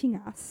teaching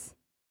us,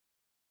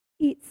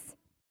 it's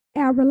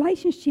our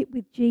relationship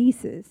with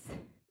Jesus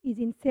is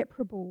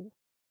inseparable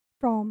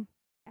from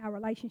our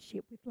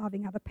relationship with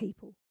loving other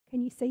people.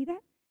 Can you see that?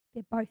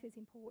 They're both as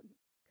important.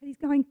 Because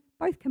he's going,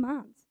 both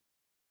commands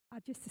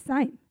are just the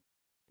same.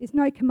 There's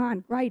no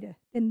command greater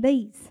than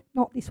these,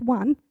 not this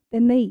one,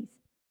 than these.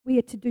 We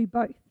are to do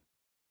both.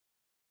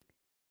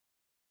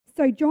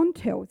 So John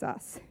tells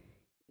us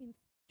in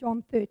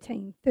John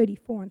 13,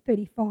 34 and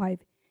 35,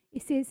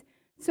 it says,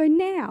 so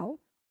now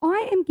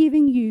I am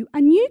giving you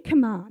a new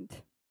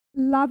command.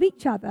 Love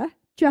each other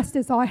just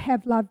as I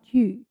have loved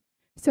you.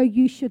 So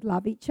you should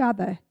love each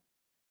other.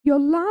 Your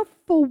love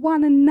for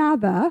one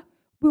another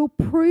will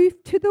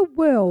prove to the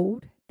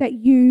world that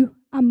you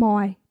are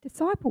my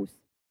disciples.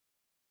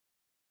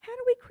 How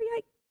do we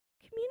create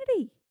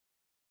community?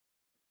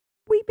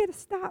 We better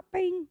start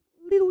being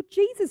little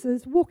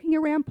Jesuses walking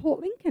around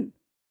Port Lincoln,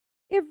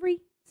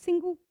 every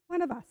single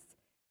one of us,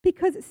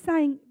 because it's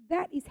saying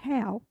that is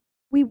how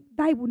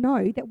they will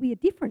know that we are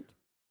different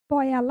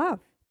by our love.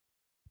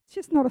 It's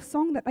just not a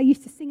song that they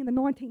used to sing in the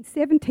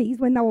 1970s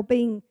when they were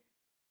being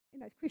in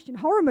those Christian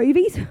horror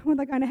movies when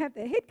they're going to have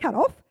their head cut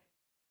off.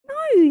 No,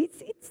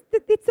 it's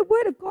the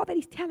word of God that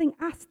he's telling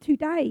us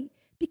today,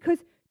 because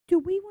do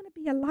we want to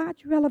be a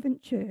large,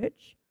 relevant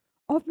church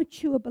of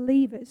mature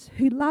believers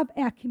who love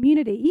our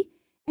community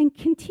and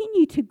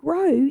continue to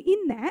grow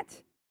in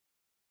that?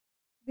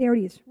 There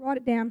it is. Write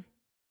it down.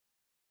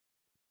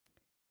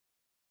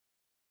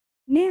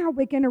 Now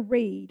we're going to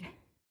read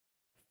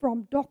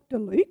from Dr.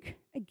 Luke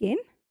again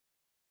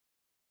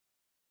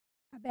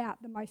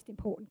about the most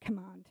important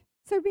command.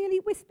 So really,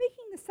 we're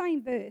speaking the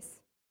same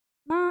verse.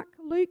 Mark,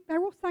 Luke,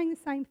 they're all saying the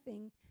same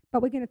thing,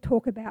 but we're going to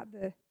talk about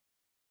the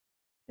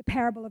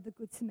parable of the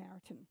Good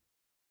Samaritan.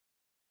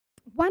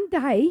 One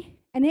day,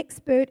 an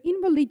expert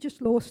in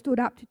religious law stood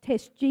up to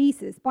test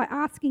Jesus by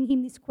asking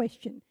him this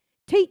question,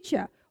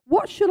 "Teacher,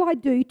 what should I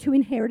do to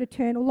inherit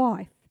eternal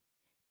life?"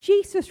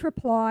 Jesus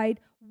replied,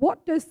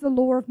 "What does the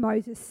law of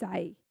Moses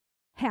say?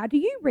 How do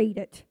you read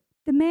it?"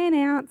 The man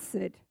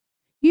answered,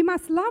 "You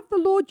must love the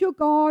Lord your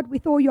God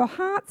with all your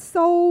heart,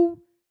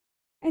 soul,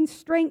 and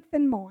strength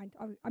and mind."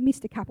 I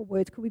missed a couple of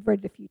words because we've read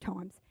it a few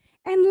times.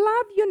 "And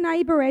love your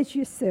neighbour as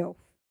yourself."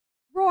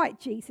 "Right,"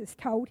 Jesus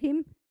told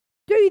him.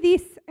 "Do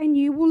this and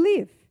you will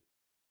live."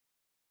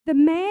 The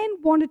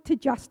man wanted to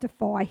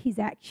justify his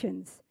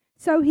actions,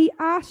 so he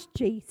asked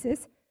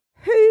Jesus,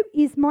 "Who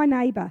is my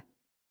neighbour?"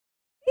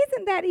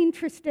 Isn't that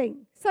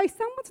interesting? So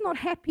someone's not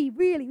happy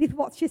really with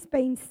what's just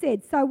been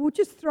said, so we'll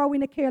just throw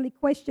in a curly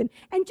question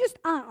and just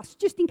ask,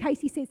 just in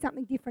case he says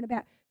something different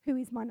about who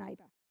is my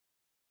neighbour.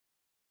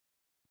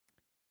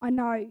 I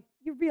know,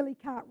 you really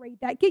can't read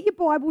that. Get your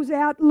Bibles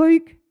out,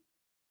 Luke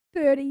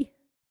 10,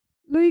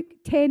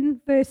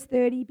 verse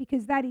 30,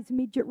 because that is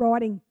midget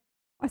writing.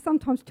 I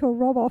sometimes tell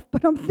Rob off,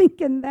 but I'm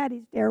thinking that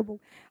is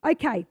terrible.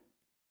 Okay,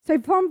 so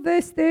from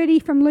verse 30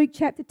 from Luke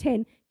chapter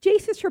 10,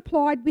 Jesus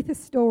replied with a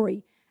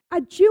story. A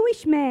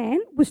Jewish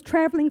man was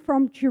travelling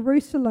from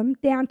Jerusalem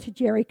down to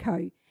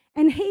Jericho,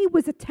 and he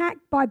was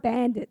attacked by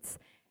bandits.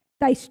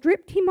 They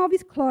stripped him of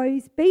his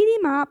clothes, beat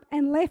him up,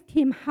 and left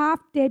him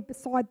half dead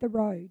beside the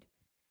road.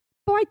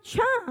 By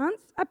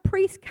chance, a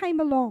priest came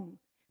along,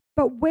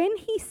 but when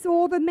he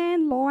saw the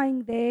man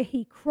lying there,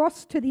 he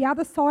crossed to the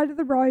other side of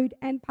the road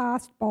and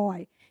passed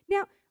by.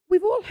 Now,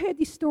 we've all heard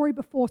this story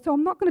before, so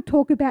I'm not going to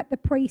talk about the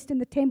priest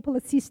and the temple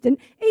assistant.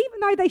 Even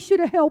though they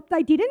should have helped,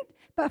 they didn't.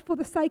 But for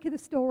the sake of the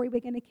story,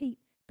 we're going to keep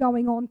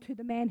going on to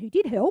the man who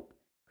did help,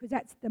 because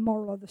that's the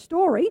moral of the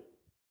story.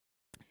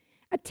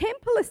 A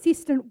temple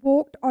assistant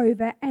walked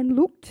over and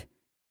looked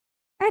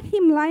at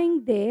him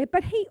laying there,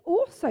 but he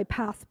also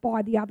passed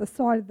by the other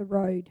side of the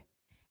road.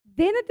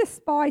 Then a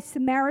despised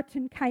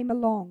Samaritan came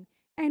along,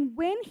 and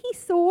when he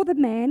saw the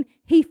man,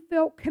 he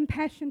felt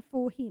compassion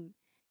for him.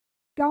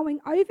 Going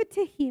over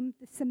to him,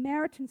 the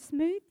Samaritan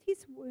smoothed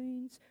his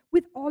wounds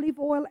with olive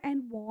oil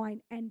and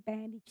wine and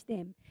bandaged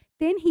them.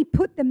 Then he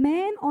put the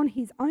man on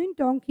his own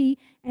donkey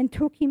and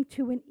took him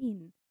to an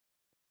inn,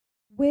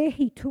 where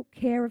he took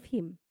care of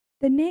him.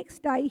 The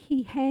next day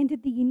he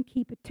handed the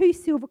innkeeper 2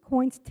 silver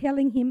coins,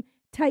 telling him,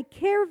 "Take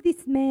care of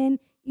this man.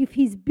 If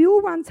his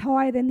bill runs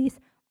higher than this,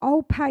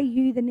 I'll pay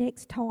you the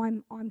next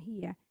time I'm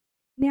here."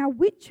 Now,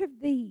 which of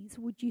these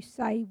would you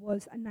say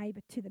was a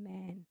neighbour to the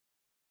man?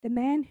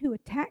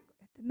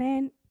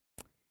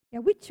 Now,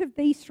 which of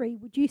these three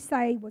would you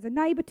say was a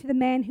neighbour to the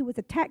man who was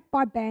attacked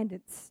by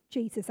bandits?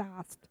 Jesus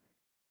asked.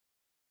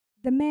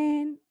 The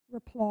man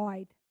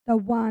replied, "The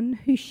one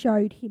who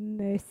showed him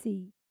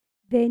mercy."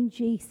 Then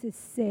Jesus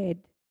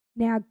said,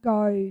 "Now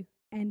go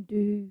and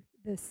do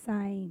the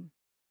same."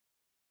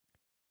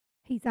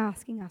 He's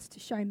asking us to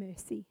show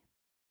mercy.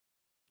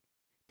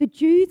 The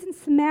Jews and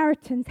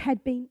Samaritans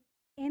had been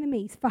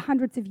enemies for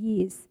hundreds of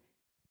years.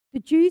 The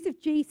Jews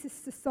of Jesus'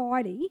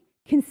 society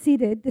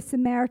considered the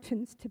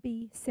Samaritans to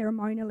be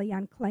ceremonially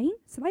unclean,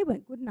 so they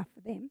weren't good enough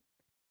for them.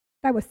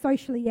 They were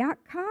socially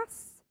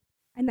outcasts,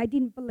 and they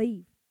didn't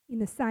believe in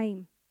the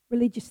same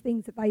religious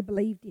things that they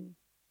believed in.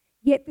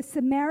 Yet the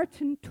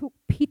Samaritan took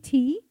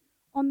pity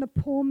on the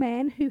poor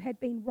man who had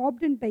been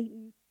robbed and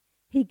beaten.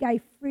 He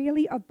gave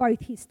freely of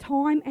both his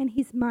time and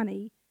his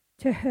money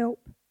to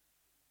help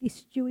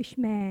this Jewish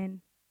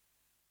man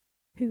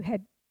who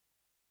had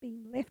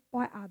been left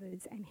by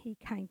others, and he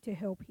came to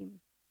help him.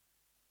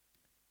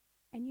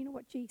 And you know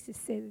what Jesus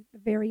said at the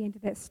very end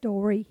of that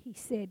story? He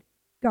said,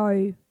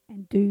 "Go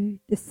and do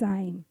the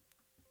same."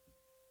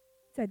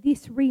 So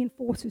this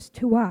reinforces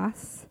to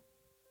us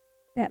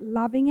that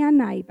loving our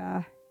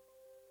neighbour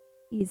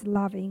is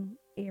loving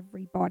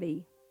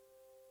everybody,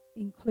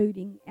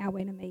 including our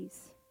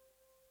enemies.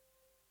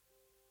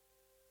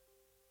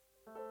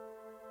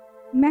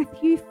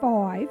 Matthew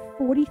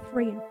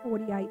 5:43 and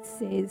 48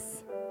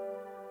 says,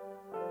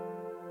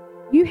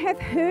 "You have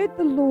heard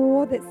the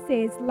law that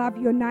says, 'Love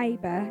your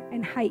neighbour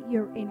and hate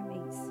your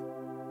enemies.'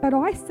 But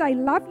I say,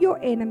 love your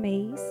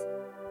enemies,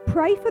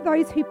 pray for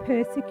those who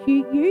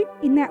persecute you.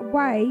 In that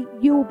way,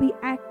 you will be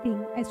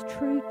acting as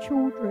true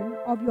children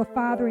of your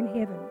Father in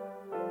heaven.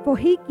 For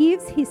he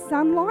gives his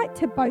sunlight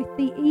to both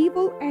the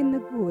evil and the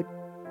good,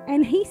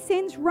 and he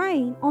sends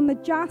rain on the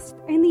just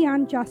and the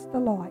unjust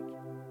alike.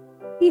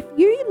 If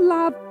you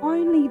love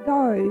only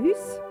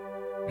those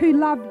who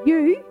love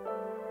you,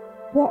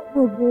 what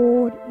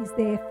reward is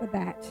there for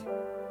that?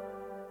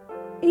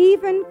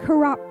 Even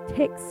corrupt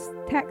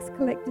tax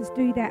collectors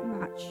do that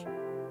much.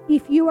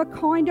 If you are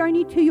kind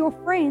only to your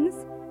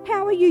friends,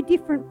 how are you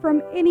different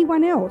from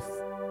anyone else?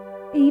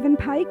 Even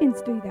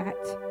pagans do that.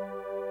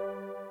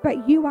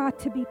 But you are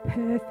to be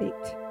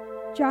perfect,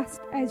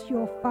 just as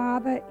your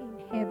Father in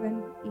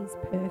heaven is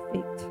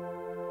perfect."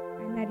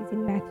 And that is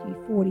in Matthew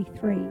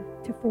 43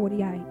 to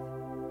 48.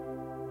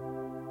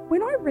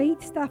 When I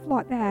read stuff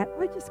like that,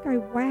 I just go,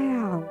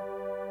 wow,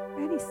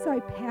 that is so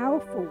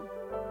powerful.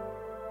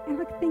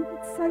 And I think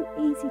it's so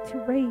easy to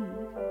read,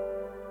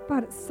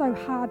 but it's so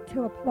hard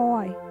to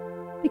apply.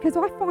 Because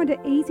I find it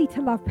easy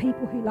to love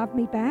people who love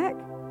me back.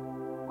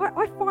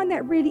 I find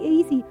that really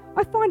easy.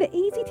 I find it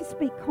easy to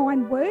speak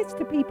kind words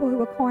to people who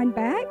are kind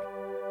back.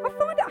 I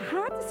find it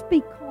hard to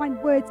speak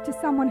kind words to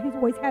someone who's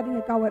always having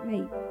a go at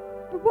me.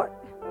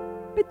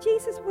 But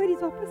Jesus' word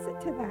is opposite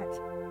to that.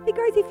 He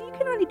goes, if you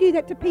can only do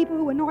that to people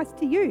who are nice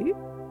to you,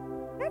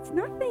 that's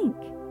nothing.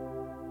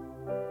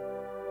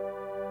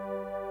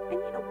 And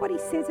you know what he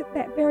says at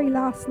that very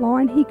last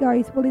line? He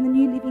goes, well, in the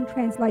New Living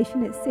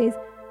Translation it says,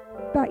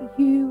 "But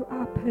you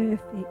are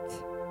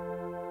perfect.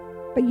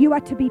 But you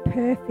are to be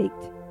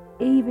perfect,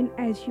 even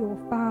as your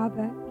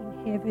Father in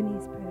heaven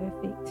is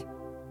perfect."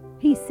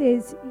 He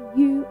says,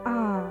 you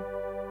are.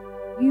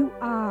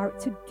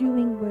 It's a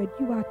doing word.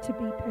 You are to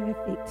be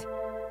perfect.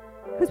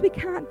 Because we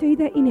can't do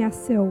that in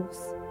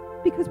ourselves.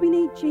 Because we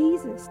need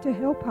Jesus to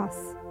help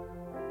us.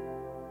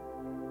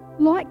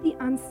 Like the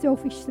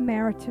unselfish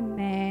Samaritan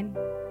man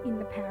in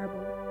the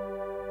parable,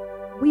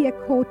 we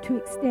are called to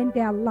extend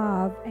our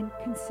love and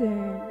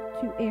concern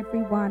to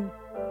everyone,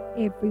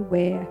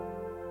 everywhere,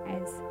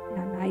 as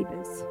our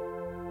neighbours.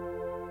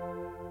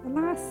 The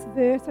last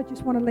verse I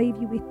just want to leave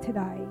you with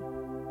today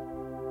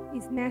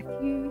is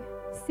Matthew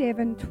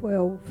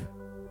 7:12,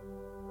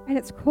 and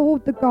it's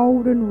called the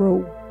Golden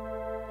Rule.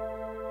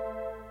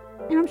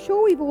 And I'm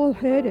sure we've all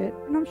heard it,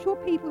 and I'm sure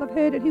people have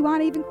heard it who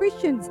aren't even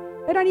Christians.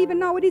 They don't even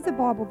know it is a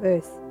Bible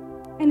verse.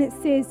 And it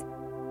says,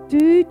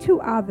 "Do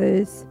to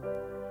others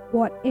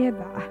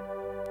whatever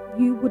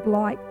you would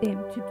like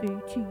them to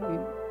do to you."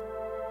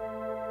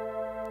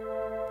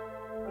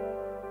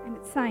 And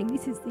it's saying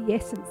this is the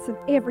essence of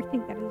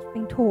everything that has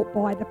been taught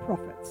by the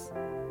prophets.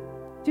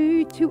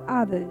 Do to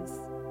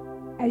others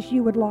as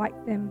you would like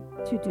them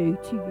to do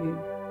to you.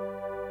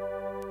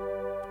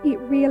 It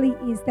really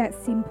is that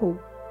simple.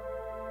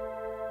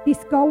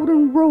 This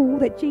golden rule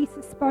that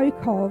Jesus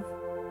spoke of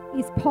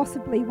is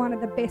possibly one of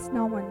the best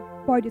known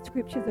quoted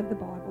scriptures of the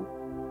Bible.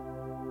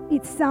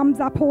 It sums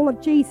up all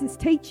of Jesus'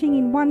 teaching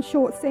in one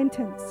short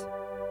sentence.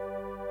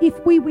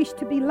 If we wish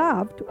to be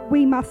loved,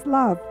 we must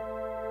love.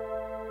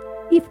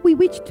 If we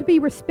wish to be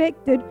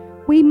respected,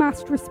 we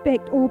must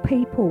respect all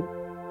people,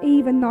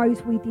 even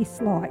those we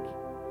dislike.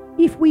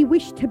 If we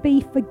wish to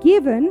be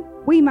forgiven,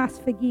 we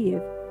must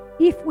forgive.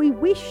 If we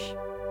wish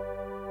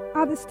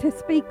others to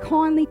speak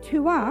kindly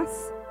to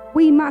us,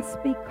 we must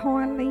speak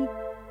kindly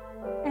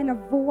and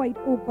avoid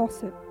all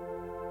gossip.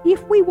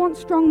 If we want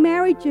strong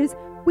marriages,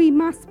 we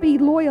must be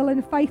loyal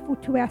and faithful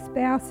to our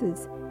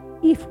spouses.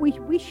 If we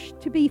wish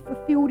to be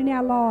fulfilled in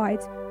our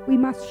lives, we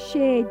must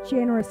share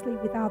generously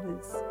with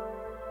others.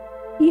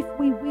 If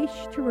we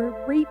wish to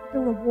reap the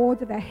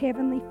rewards of our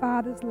Heavenly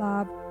Father's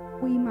love,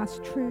 we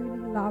must truly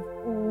love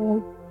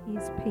all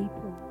His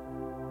people.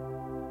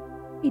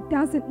 It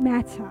doesn't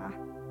matter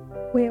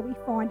where we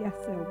find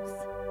ourselves.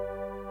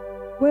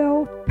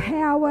 Wealth,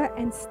 power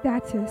and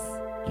status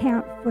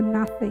count for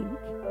nothing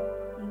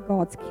in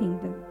God's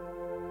kingdom.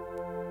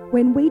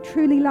 When we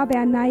truly love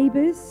our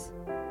neighbours,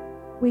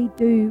 we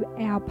do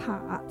our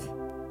part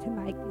to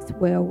make this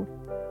world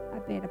a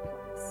better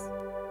place.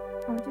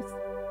 Just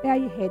bow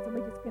your heads and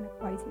we're just going to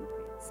close in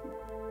prayer this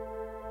morning.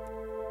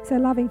 So,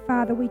 loving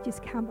Father, we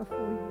just come before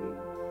you.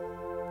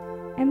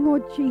 And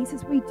Lord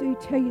Jesus, we do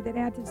tell you that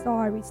our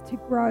desire is to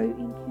grow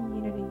in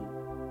community.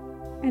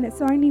 And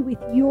it's only with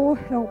your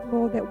help,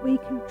 Lord, that we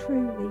can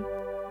truly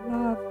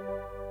love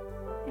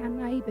our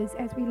neighbours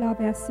as we love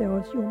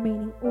ourselves, you're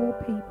meaning all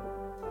people.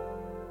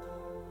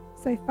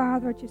 So,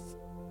 Father, I just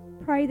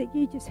pray that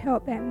you just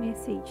help that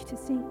message to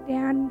sink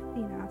down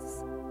within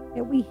us,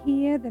 that we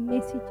hear the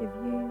message of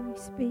you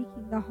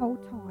speaking the whole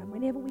time.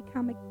 Whenever we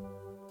come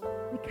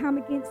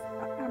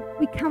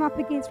up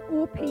against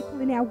all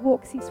people in our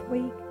walks this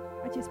week,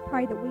 I just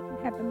pray that we can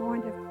have the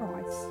mind of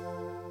Christ,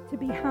 to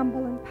be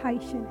humble and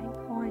patient and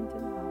kind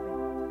and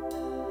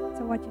loving.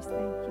 So I just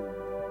thank you in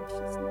your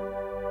precious name.